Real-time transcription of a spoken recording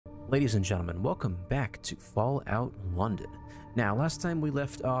Ladies and gentlemen, welcome back to Fallout London. Now, last time we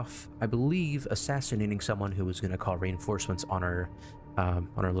left off, I believe, assassinating someone who was going to call reinforcements on our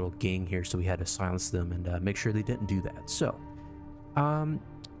little gang here, so we had to silence them and make sure they didn't do that. So,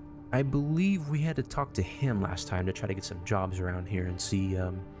 I believe we had to talk to him last time to try to get some jobs around here and see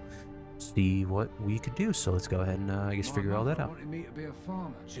what we could do. So let's go ahead and I guess figure all that out. Wanted me to be a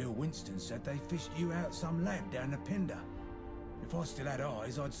farmer. Jill Winston said they fished you out some land down the Pinder. If I still had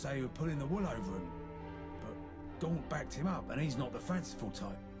eyes, I'd say you were pulling the wool over him. But Gaunt backed him up, and he's not the fanciful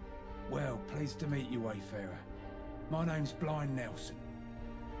type. Well, pleased to meet you, Wayfarer. My name's Blind Nelson.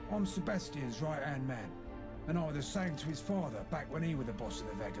 I'm Sebastian's right-hand man, and I was the same to his father back when he was the boss of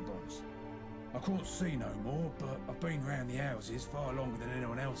the vagabonds. I can't see no more, but I've been round the houses far longer than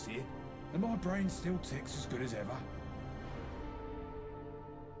anyone else here, and my brain still ticks as good as ever.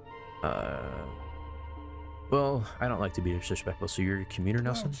 Well, I don't like to be disrespectful, so you're a commuter,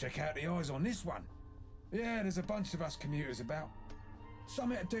 Nelson? Well, check out the eyes on this one. Yeah, there's a bunch of us commuters about.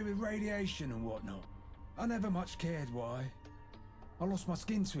 Something to do with radiation and whatnot. I never much cared why. I lost my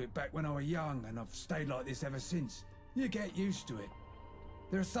skin to it back when I was young, and I've stayed like this ever since. You get used to it.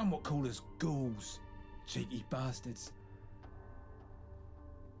 There are some what call us ghouls. Cheeky bastards.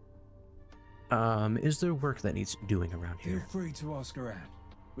 Is there work that needs doing around here? Feel free to ask around.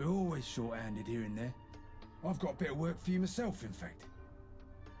 We're always short-handed here and there. I've got a bit of work for you myself, in fact.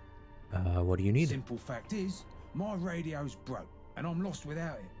 What do you need? Simple fact is, my radio's broke, and I'm lost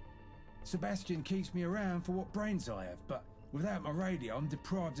without it. Sebastian keeps me around for what brains I have, but without my radio, I'm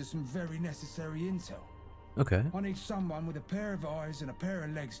deprived of some very necessary intel. Okay. I need someone with a pair of eyes and a pair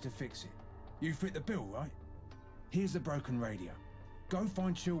of legs to fix it. You fit the bill, right? Here's the broken radio. Go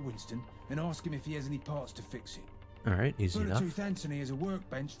find Jill Winston and ask him if he has any parts to fix it. Alright, easy enough. Bulletooth Anthony has a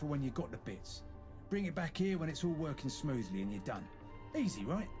workbench for when you got the bits. Bring it back here when it's all working smoothly and you're done. Easy,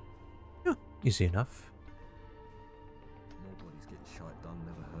 right? Yeah, easy enough. Nobody's getting shite done,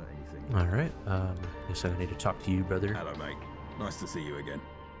 never hurt anything. Alright, guess I need to talk to you, brother. Hello, mate. Nice to see you again.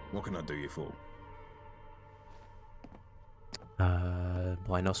 What can I do you for?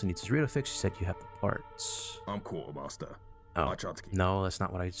 Blind Nelson needs his radio fixed. You said you have the parts. I'm quartermaster. Oh, I tried to keep... no, that's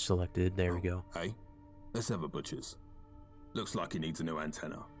not what I selected. There we go. Hey, let's have a butcher's. Looks like he needs a new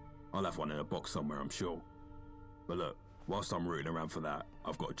antenna. I'll have one in a box somewhere, I'm sure. But look, whilst I'm rooting around for that,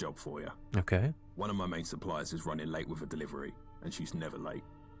 I've got a job for you. Okay. One of my main suppliers is running late with a delivery, and she's never late.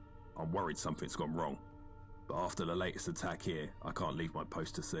 I'm worried something's gone wrong. But after the latest attack here, I can't leave my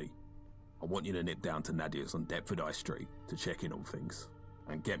post to sea. I want you to nip down to Nadia's on Deptford High Street to check in on things,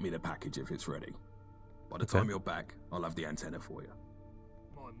 and get me the package if it's ready. By the time you're back, I'll have the antenna for you.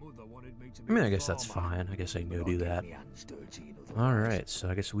 I mean, I guess that's fine. I guess I can go do that. Alright, so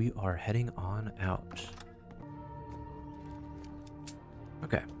I guess we are heading on out.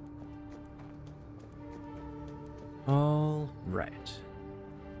 Okay. Alright.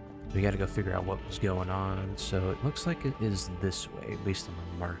 We gotta go figure out what was going on. So it looks like it is this way, based on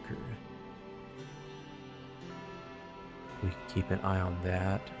the marker. We can keep an eye on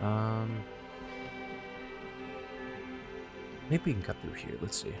that. Maybe we can cut through here.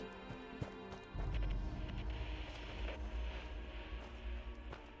 Let's see.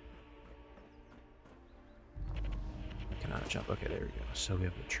 I cannot jump. Okay, there we go. So we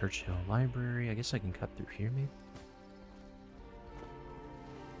have the Churchill Library. I guess I can cut through here, maybe?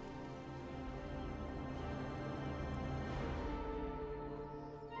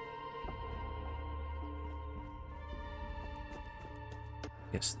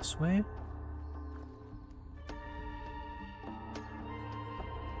 Guess this way.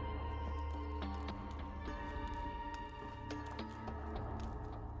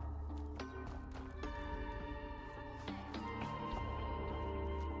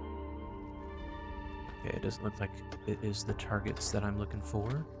 Okay, it doesn't look like it is the targets that I'm looking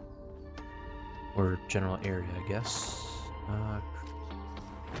for. Or general area, I guess. I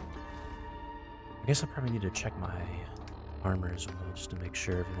guess I probably need to check my armor as well, just to make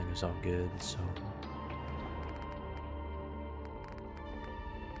sure everything is all good, so...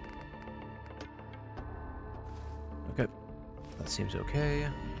 Okay, that seems okay.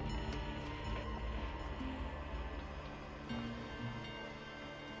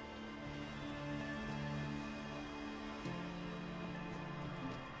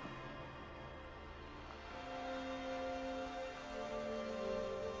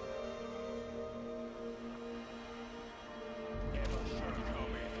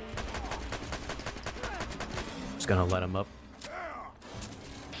 Just gonna let him up.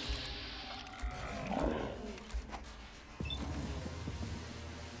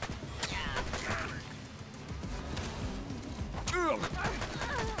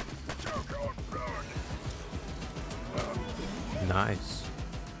 Nice.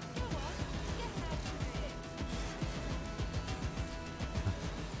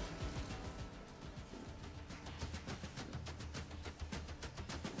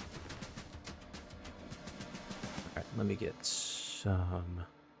 Alright, let me get some...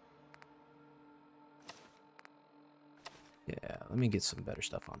 Yeah, let me get some better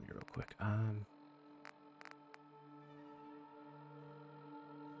stuff on here real quick.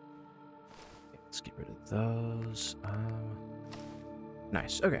 Let's get rid of those.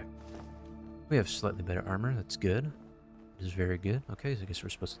 Nice. Okay. We have slightly better armor. That's good. This is very good. Okay, so I guess we're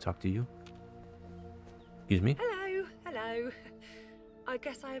supposed to talk to you. Excuse me? Hello, hello. I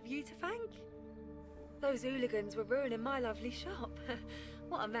guess I have you to thank. Those hooligans were ruining my lovely shop.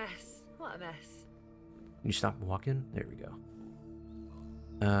 What a mess. What a mess. Can you stop walking? There we go.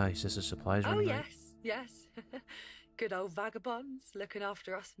 He says the supplies are Oh, right. yes, yes. Good old vagabonds looking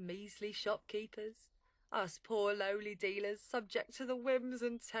after us measly shopkeepers. Us poor lowly dealers subject to the whims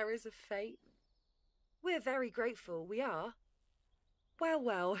and terrors of fate. We're very grateful, we are. Well,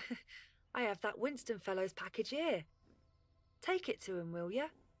 well, I have that Winston fellow's package here. Take it to him, will ya?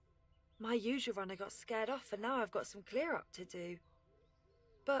 My usual runner got scared off and now I've got some clear up to do.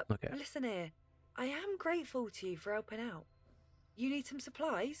 But Okay. listen here, I am grateful to you for helping out. You need some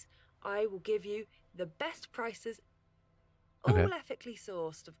supplies? I will give you the best prices, Okay. all ethically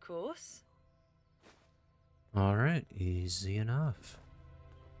sourced, of course. Alright, easy enough.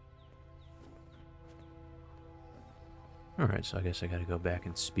 Alright, so I guess I gotta go back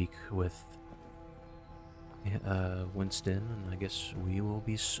and speak with Winston, and I guess we will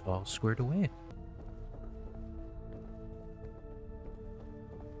be all squared away.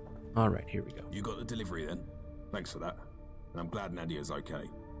 Alright, here we go. You got the delivery then? Thanks for that. And I'm glad Nadia's okay.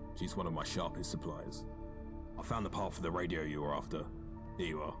 She's one of my sharpest suppliers. I found the part for the radio you were after. Here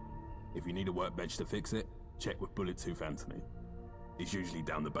you are. If you need a workbench to fix it, check with Bullet Tooth Anthony. He's usually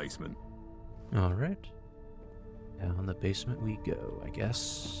down the basement. Alright. Down the basement we go, I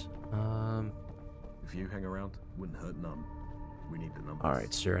guess. If you hang around, wouldn't hurt none. We need the numbers.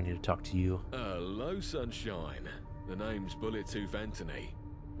 Alright, sir, I need to talk to you. Hello, Sunshine. The name's Bullet Tooth Anthony.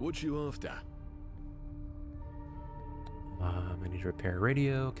 What you after? I need to repair a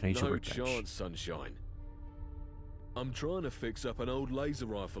radio. Can I use your No workbench? chance, Sunshine. I'm trying to fix up an old laser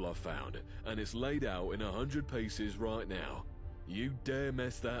rifle I found, and it's laid out in 100 pieces right now. You dare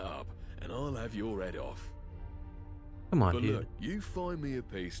mess that up, and I'll have your head off. Come on, But dude. look, you find me a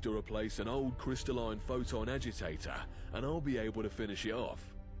piece to replace an old crystalline photon agitator, and I'll be able to finish it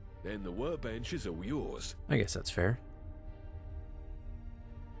off. Then the workbench is all yours. I guess that's fair.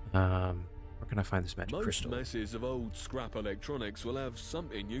 Where can I find this magic Most crystal? messes of old scrap electronics will have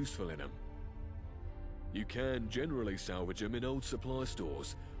something useful in them. You can generally salvage them in old supply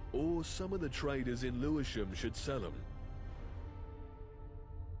stores, or some of the traders in Lewisham should sell them.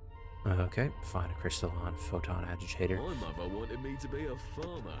 Okay, find a crystalline photon agitator. My mother wanted me to be a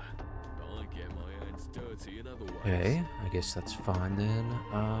farmer, but I get my hands dirty in other ways. Okay, I guess that's fine then.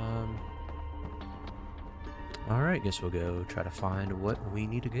 Alright, guess we'll go try to find what we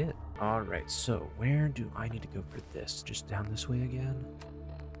need to get. Alright, so where do I need to go for this? Just down this way again?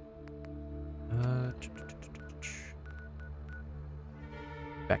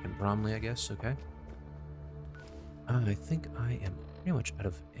 Back in Bromley, I guess, okay. I think I am pretty much out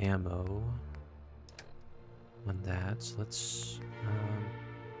of ammo on that, so let's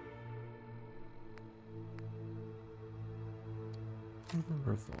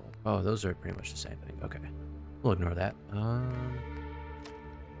revolve. Oh, those are pretty much the same thing. Okay, we'll ignore that. Alright,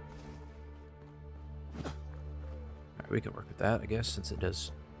 we can work with that, I guess, since it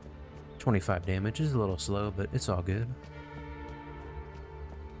does 25 damage. It's a little slow, but it's all good.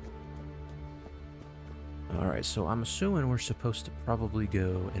 Alright, so I'm assuming we're supposed to probably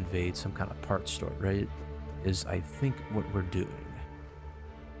go invade some kind of parts store, right? Is I think what we're doing.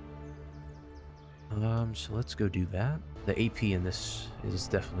 So let's go do that. The AP in this is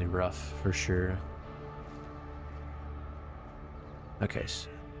definitely rough for sure. Okay,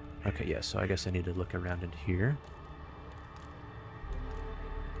 okay, yeah, so I guess I need to look around into here.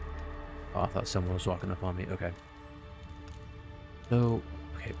 Oh, I thought someone was walking up on me. Okay. So,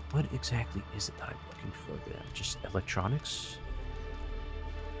 okay, what exactly is it that I'm looking for then? Just electronics?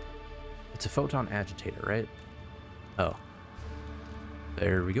 It's a photon agitator, right? Oh.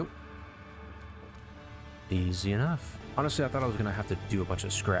 There we go. Easy enough. Honestly, I thought I was gonna have to do a bunch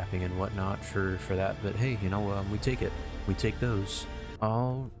of scrapping and whatnot for that, but hey, you know, we take it. We take those.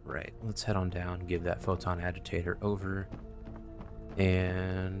 Alright, let's head on down, give that photon agitator over.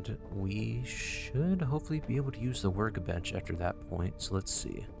 And we should hopefully be able to use the workbench after that point, so let's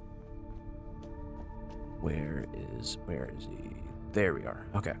see. Where is he? There we are.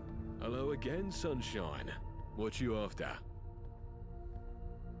 Okay. Hello again, sunshine. What you after?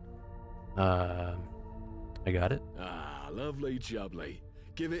 I got it. Ah, lovely jubbly.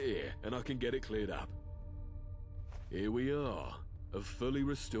 Give it here, and I can get it cleared up. Here we are. A fully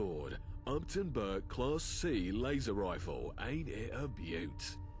restored Upton Burke Class C laser rifle. Ain't it a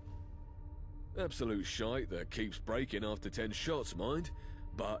beaut? Absolute shite that keeps breaking after 10 shots, mind,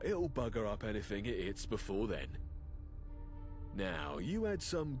 but it'll bugger up anything it hits before then. Now, you had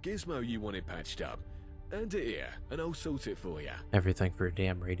some gizmo you wanted patched up. Hand it here, and I'll sort it for you. Everything for a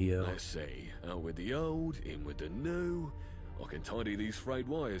damn radio. Let's see. Out with the old, in with the new. I can tidy these frayed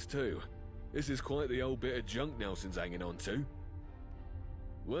wires too. This is quite the old bit of junk Nelson's hanging on to.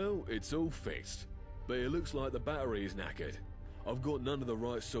 Well, it's all fixed, but it looks like the battery is knackered. I've got none of the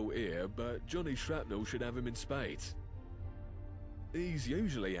right sort here, but Johnny Shrapnel should have him in spades. He's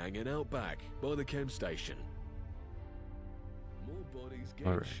usually hanging out back, by the chem station. More bodies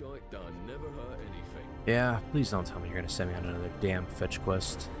getting shite done never hurt anything. Yeah, please don't tell me you're gonna send me on another damn fetch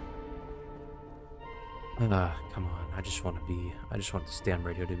quest. Come on, I just want this damn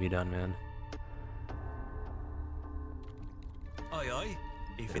radio to be done, man. Oi, oi.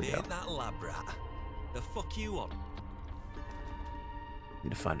 If it ain't that lab rat, the fuck you on?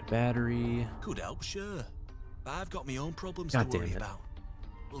 Need to find a battery. Could help, sure. But I've got my own problems God to damn worry it. about.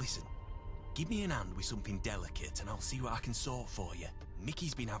 Listen, give me an hand with something delicate and I'll see what I can sort for you.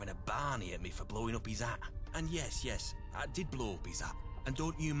 Mickey's been having a barney at me for blowing up his hat. And yes, I did blow up his hat. And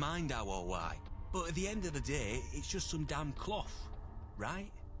don't you mind how or why. But at the end of the day, it's just some damn cloth. Right?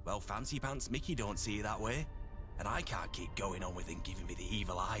 Well, fancy pants Mickey don't see it that way. And I can't keep going on with him giving me the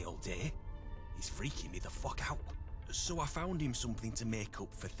evil eye all day. He's freaking me the fuck out. So I found him something to make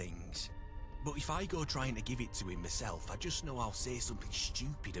up for things. But if I go trying to give it to him myself, I just know I'll say something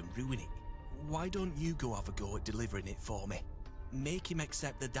stupid and ruin it. Why don't you go have a go at delivering it for me? Make him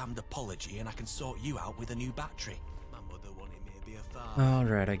accept the damned apology and I can sort you out with a new battery. My mother wanted me to be a father.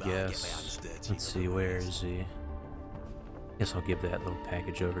 Alright, I but I'll get my hands guess. dirty Let's see, other where ways. is he? Guess I'll give that little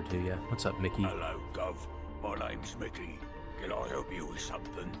package over to you. What's up, Mickey? Hello, Gov. My name's Mickey. Can I help you with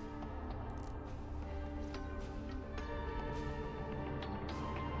something?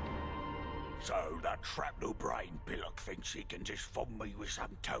 So that shrapnel brain pillock thinks he can just fob me with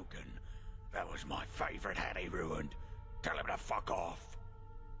some token. That was my favourite hat he ruined. Tell him to fuck off.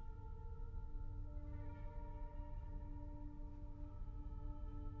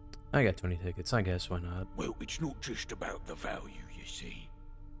 I got 20 tickets, I guess, why not? Well, it's not just about the value, you see.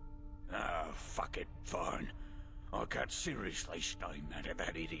 Ah, fuck it, fine. I can't seriously stay mad at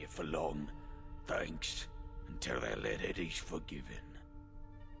that idiot for long. Thanks. Until that lead Eddie's forgiven.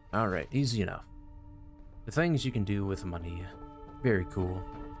 Alright, easy enough. The things you can do with money. Very cool.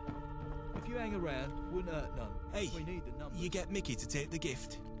 If you hang around, wouldn't hurt none. Hey, We need the numbers. you get Mickey to take the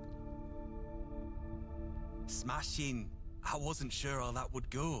gift. Smashing. I wasn't sure how that would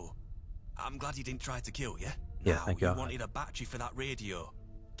go. I'm glad he didn't try to kill you. Yeah, now, thank you God. wanted a battery for that radio.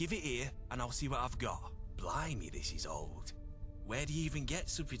 Give it here, and I'll see what I've got. Blimey, this is old. Where do you even get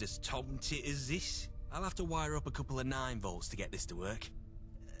something as tom-tit as this? I'll have to wire up a couple of 9 volts to get this to work.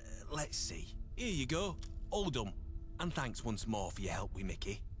 Let's see. Here you go. All done. And thanks once more for your help with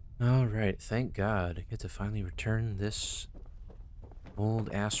Mickey. Alright, thank God. I get to finally return this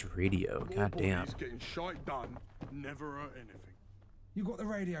old-ass radio. God damn. He's getting shite done, never hurt anything. You got the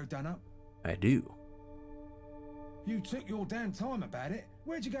radio done up? I do. You took your damn time about it.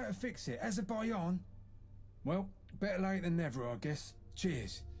 Where'd you go to fix it? As a bayon? Well, better late than never, I guess.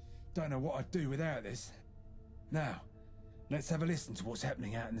 Cheers. Don't know what I'd do without this. Now, let's have a listen to what's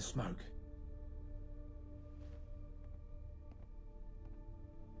happening out in the smoke.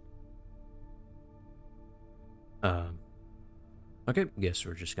 Okay, guess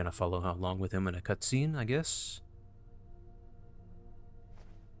we're just gonna follow along with him in a cutscene, I guess.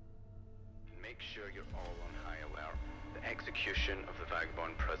 Make sure you're all on high alert. The execution of the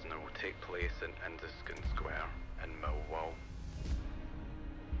vagabond prisoner will take place in Induskin Square in Millwall.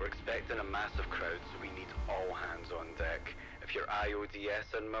 We're expecting a massive crowd, so we need all hands on deck. If you're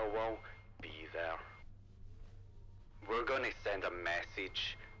IODS in Millwall, be there. We're going to send a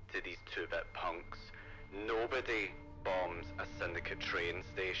message to these 2-bit punks. Nobody bombs a syndicate train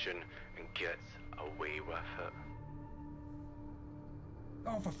station and gets away with it.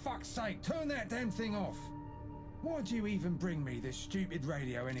 Oh, for fuck's sake, turn that damn thing off! Why'd you even bring me this stupid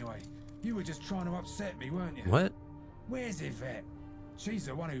radio anyway? You were just trying to upset me, weren't you? What? Where's Yvette? She's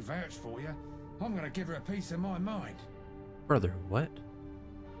the one who vouched for you. I'm gonna give her a piece of my mind. Brother, what?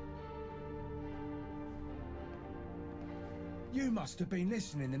 You must have been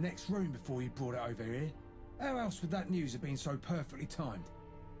listening in the next room before you brought it over here. How else would that news have been so perfectly timed?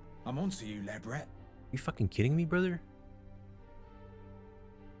 I'm onto you, lab rat. You fucking kidding me, brother?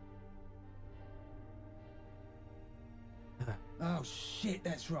 Oh shit,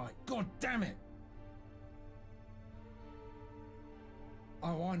 that's right. God damn it!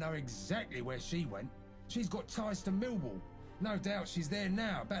 Oh, I know exactly where she went. She's got ties to Millwall. No doubt she's there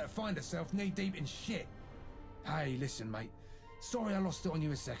now, about to find herself knee-deep in shit. Hey, listen, mate. Sorry I lost it on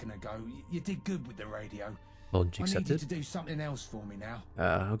you a second ago. You did good with the radio. Apology I need you accepted. to do something else for me now.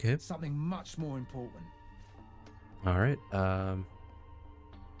 Okay. Something much more important. Alright,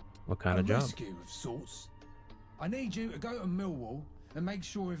 what kind of A job? rescue of sorts. I need you to go to Millwall and make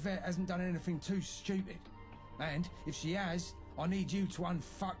sure Yvette hasn't done anything too stupid. And if she has, I need you to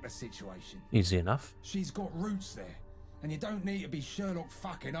unfuck the situation. Easy enough. She's got roots there, and you don't need to be Sherlock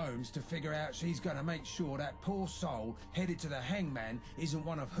fucking Holmes to figure out she's gonna make sure that poor soul headed to the hangman isn't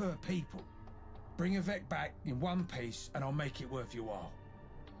one of her people. Bring Yvette back in one piece and I'll make it worth your while.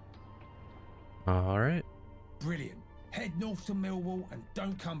 Alright. Brilliant. Head north to Millwall and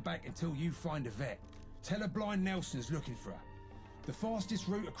don't come back until you find Yvette. Tell her Blind Nelson's looking for her. The fastest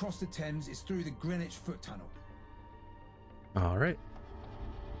route across the Thames is through the Greenwich Foot Tunnel. Alright.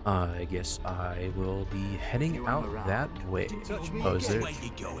 I guess I will be heading out that way. Oh, is there...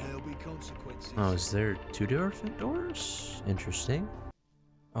 Oh, is there 2 different doors? Interesting.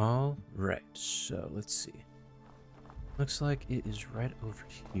 Alright, so let's see. Looks like it is right over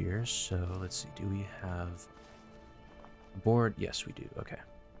here, so let's see. Do we have a board? Yes, we do. Okay.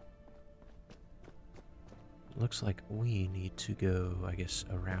 Looks like we need to go, I guess,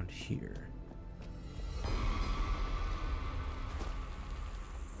 around here.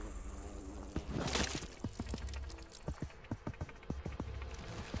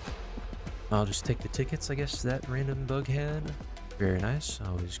 I'll just take the tickets, I guess, that random bug had. Very nice.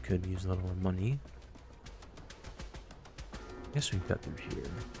 Always could use a little more money. Guess we've got through here.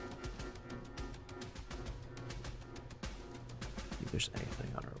 See if there's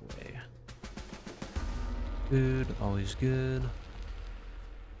anything on our way. Good, always good.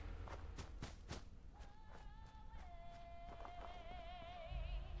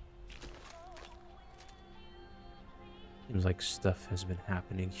 Seems like stuff has been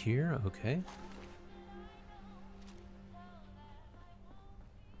happening here. Okay.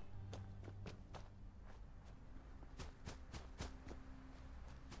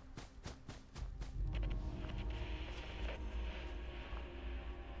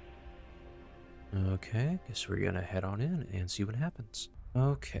 Okay, guess we're gonna head on in and see what happens.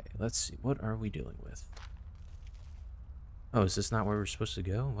 Okay, let's see. What are we dealing with? Oh, is this not where we're supposed to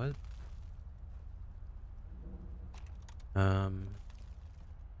go? What? I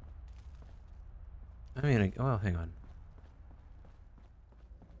mean, well, hang on.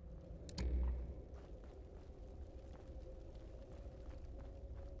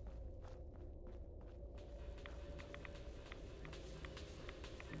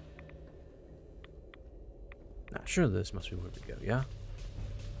 Nah, sure, this must be where we go, yeah?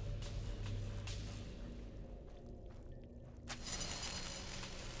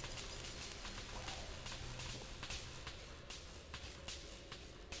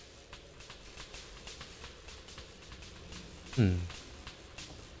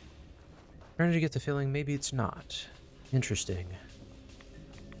 Starting to get the feeling maybe it's not. Interesting.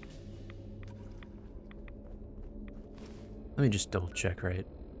 Let me just double check, right?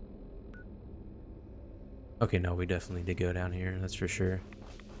 Okay, no, we definitely did go down here, that's for sure.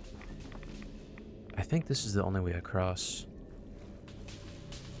 I think this is the only way across.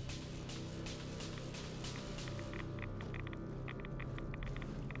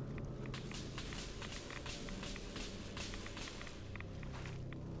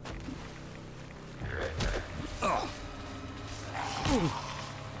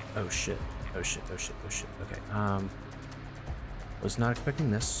 Oh shit. Oh shit, oh shit, oh shit. Okay, was not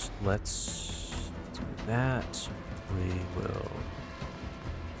expecting this. Let's do that. We will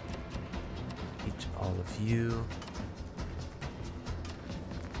eat all of you.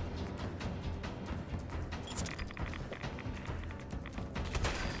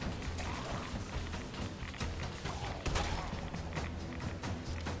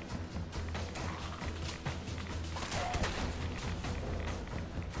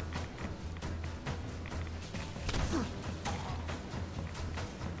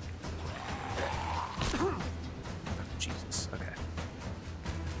 Jesus, okay.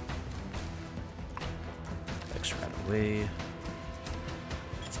 X right away.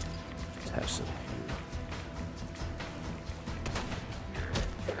 Just have some of you.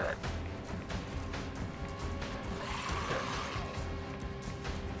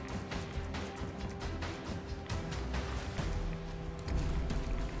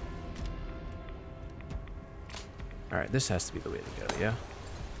 Alright, this has to be the way to go, yeah?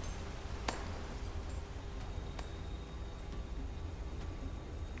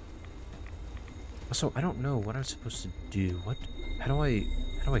 Also, I don't know what I'm supposed to do. How do I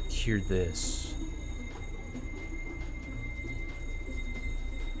cure this?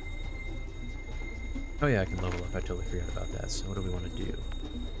 Oh yeah, I can level up. I totally forgot about that. So what do we want to do?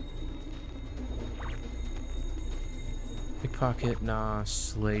 Pickpocket, nah.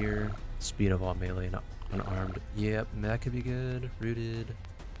 Slayer, speed of all melee and unarmed. Yep, that could be good. Rooted,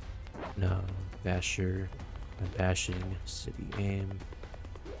 no. Basher, bashing, city aim.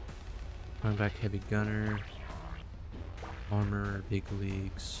 Run back, heavy gunner, armor, big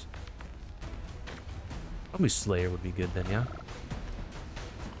leagues. Probably Slayer would be good then, yeah?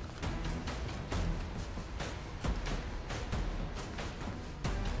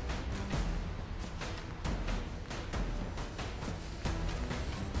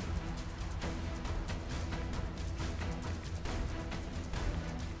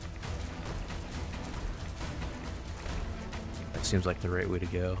 That seems like the right way to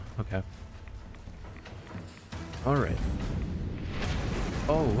go. Okay. Alright.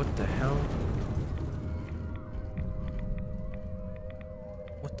 Oh, what the hell?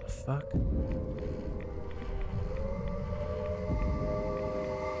 What the fuck?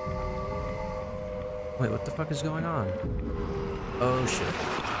 Wait, what the fuck is going on? Oh shit.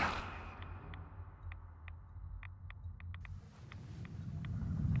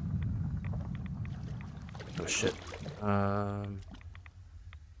 Oh shit.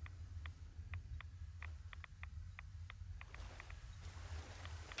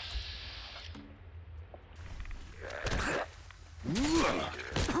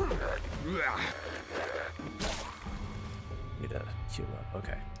 Need to heal up,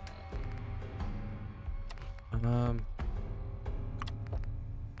 okay.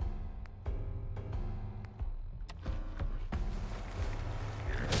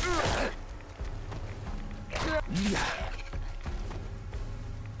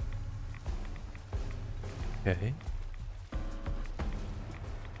 Okay.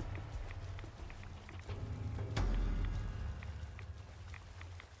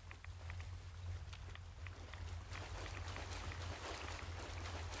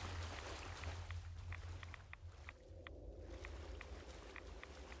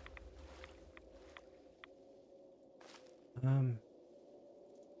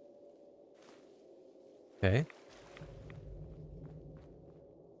 Okay.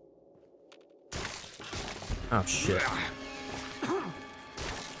 Oh shit.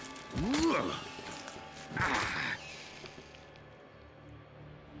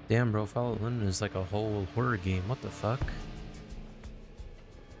 Damn, bro, Fallout London is like a whole horror game. What the fuck?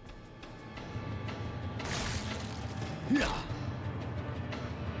 Man,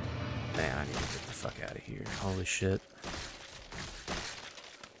 I need to get the fuck out of here. Holy shit.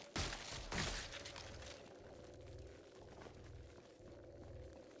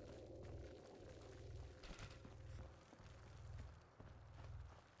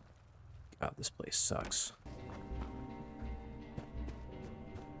 God, this place sucks.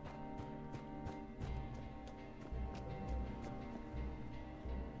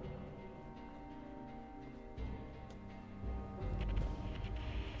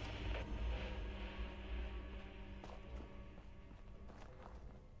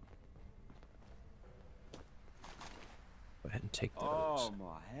 Go ahead and take those. Oh,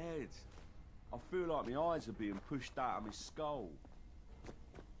 my head. I feel like my eyes are being pushed out of my skull.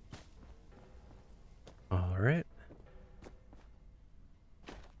 All right.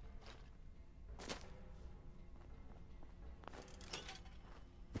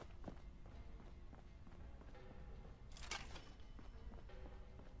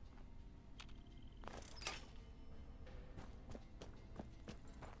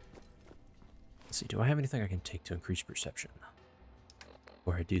 Let's see, do I have anything I can take to increase perception?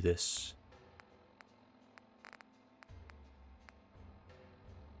 Or I do this.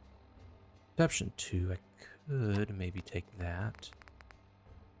 Perception 2, I could maybe take that.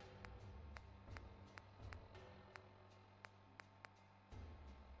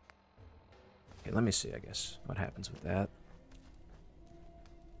 Okay, let me see, I guess, what happens with that.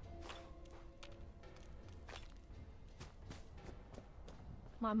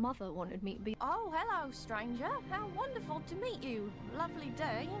 My mother wanted me to be... Oh, hello, stranger. How wonderful to meet you. Lovely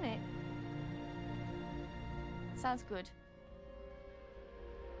day, isn't it? Sounds good.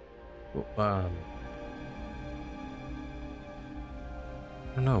 Well, I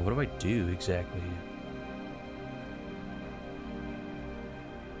don't know, what do I do exactly?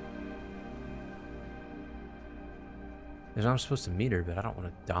 Because I'm supposed to meet her, but I don't want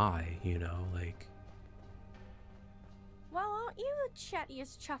to die, you know, like... the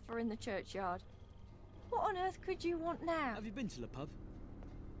chattiest chuffer in the churchyard. What on earth could you want now? Have you been to the pub?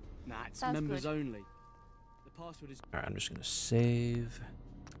 Nah, it's Sounds members good. only. The password is... Alright, I'm just gonna save.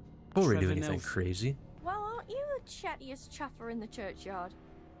 Before we do Trevor anything Nelson. crazy. Well, aren't you the chattiest chuffer in the churchyard?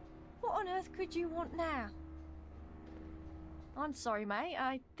 What on earth could you want now? I'm sorry, mate.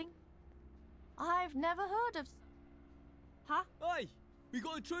 I think... I've never heard of... Huh? Hey! We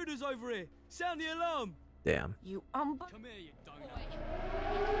got intruders over here! Sound the alarm! Damn. You Come here, you donut.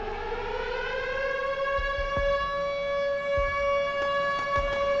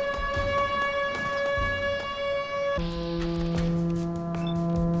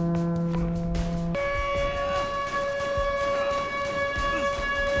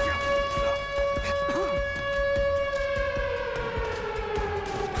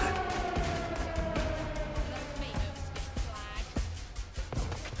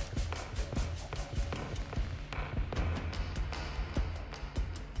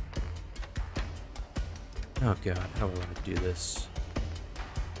 Oh god, how do I want to do this?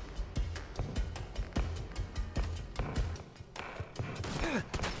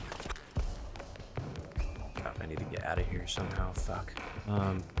 God, I need to get out of here somehow. Fuck.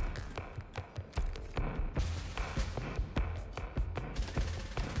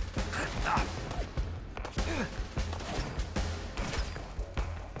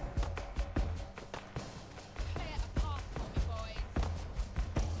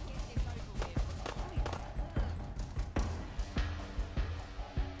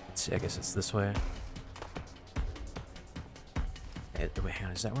 Let's see, I guess it's this way. Wait, hang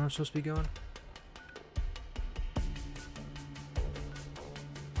on, is that where I'm supposed to be going?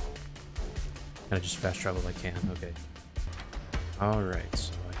 Can I just fast travel if I can? Okay. Alright,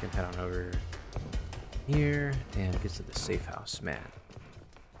 so I can head on over here and get to the safe house, man.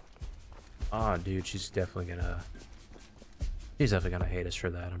 Oh, dude, she's definitely gonna hate us for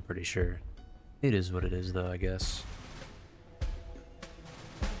that, I'm pretty sure. It is what it is, though, I guess.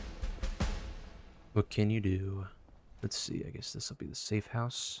 What can you do? Let's see, I guess this will be the safe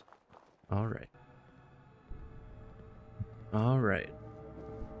house. Alright. Alright.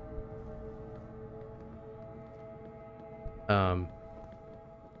 What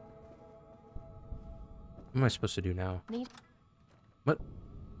am I supposed to do now? What?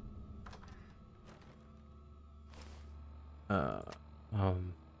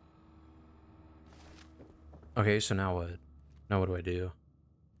 Okay, so now what? Now what do I do?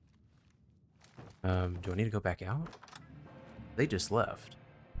 Do I need to go back out? They just left.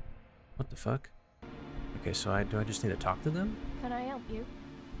 What the fuck? Okay, so do I just need to talk to them? Can I help you?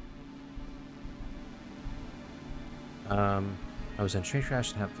 I was in a train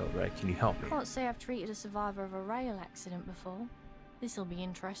crash and haven't felt right. Can you help me? Can't say I've treated a survivor of a rail accident before. This'll be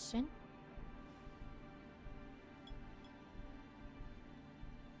interesting.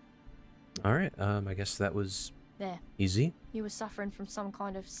 Alright, I guess that was There. easy. You were suffering from some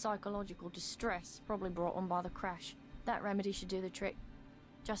kind of psychological distress, probably brought on by the crash. That remedy should do the trick.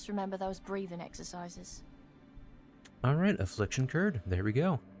 Just remember those breathing exercises. Alright, affliction cured. There we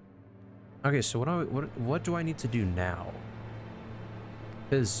go. Okay, so what do I need to do now?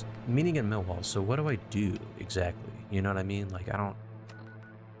 Because meeting in Millwall, so what do I do exactly? You know what I mean? Like, I don't...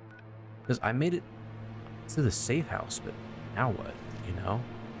 Because I made it to the safe house, but now what? You know?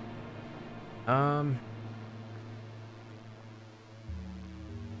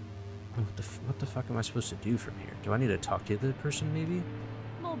 What the fuck am I supposed to do from here? Do I need to talk to the person, maybe?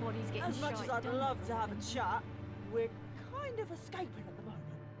 More bodies getting As much as I'd done. love to have a chat, we're kind of escaping at the moment.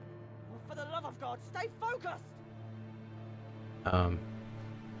 Well, for the love of God, stay focused!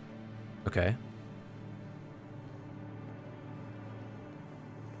 Okay.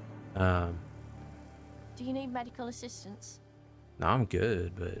 Do you need medical assistance? No, I'm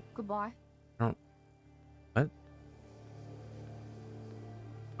good, but Goodbye. I don't... What?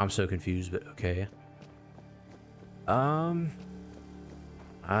 I'm so confused, but okay.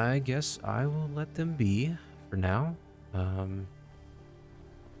 I guess I will let them be for now. Not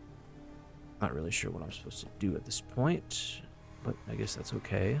really sure what I'm supposed to do at this point, but I guess that's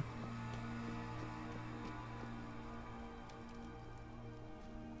okay.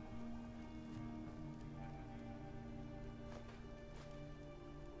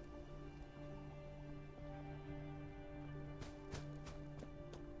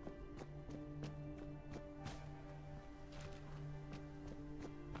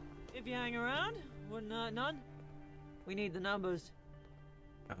 If you hang around, wouldn't hurt none. We need the numbers.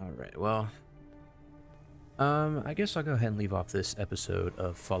 Alright, well... I guess I'll go ahead and leave off this episode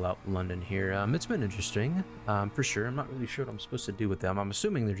of Fallout London here. It's been interesting, for sure. I'm not really sure what I'm supposed to do with them. I'm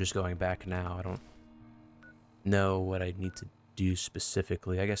assuming they're just going back now. I don't know what I need to do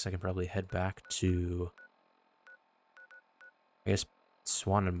specifically. I guess I can probably head back to, I guess,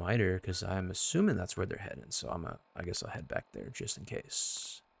 Swan and Miter, because I'm assuming that's where they're heading. So I guess I'll head back there just in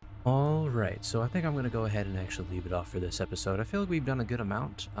case. Alright, so I think I'm going to go ahead and actually leave it off for this episode. I feel like we've done a good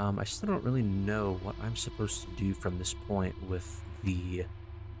amount. I still don't really know what I'm supposed to do from this point with the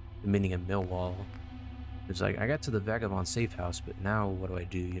meeting in Millwall. It's like, I got to the Vagabond safe house, but now what do I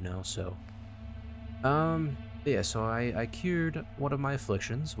do, you know? So, yeah, so I cured one of my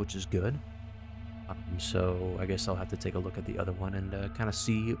afflictions, which is good. So I guess I'll have to take a look at the other one and kind of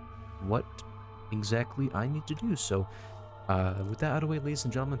see what exactly I need to do. So, with that out of the way, ladies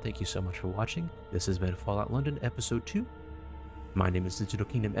and gentlemen, thank you so much for watching. This has been Fallout London Episode 2. My name is Digital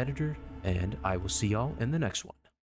Kingdom Editor, and I will see y'all in the next one.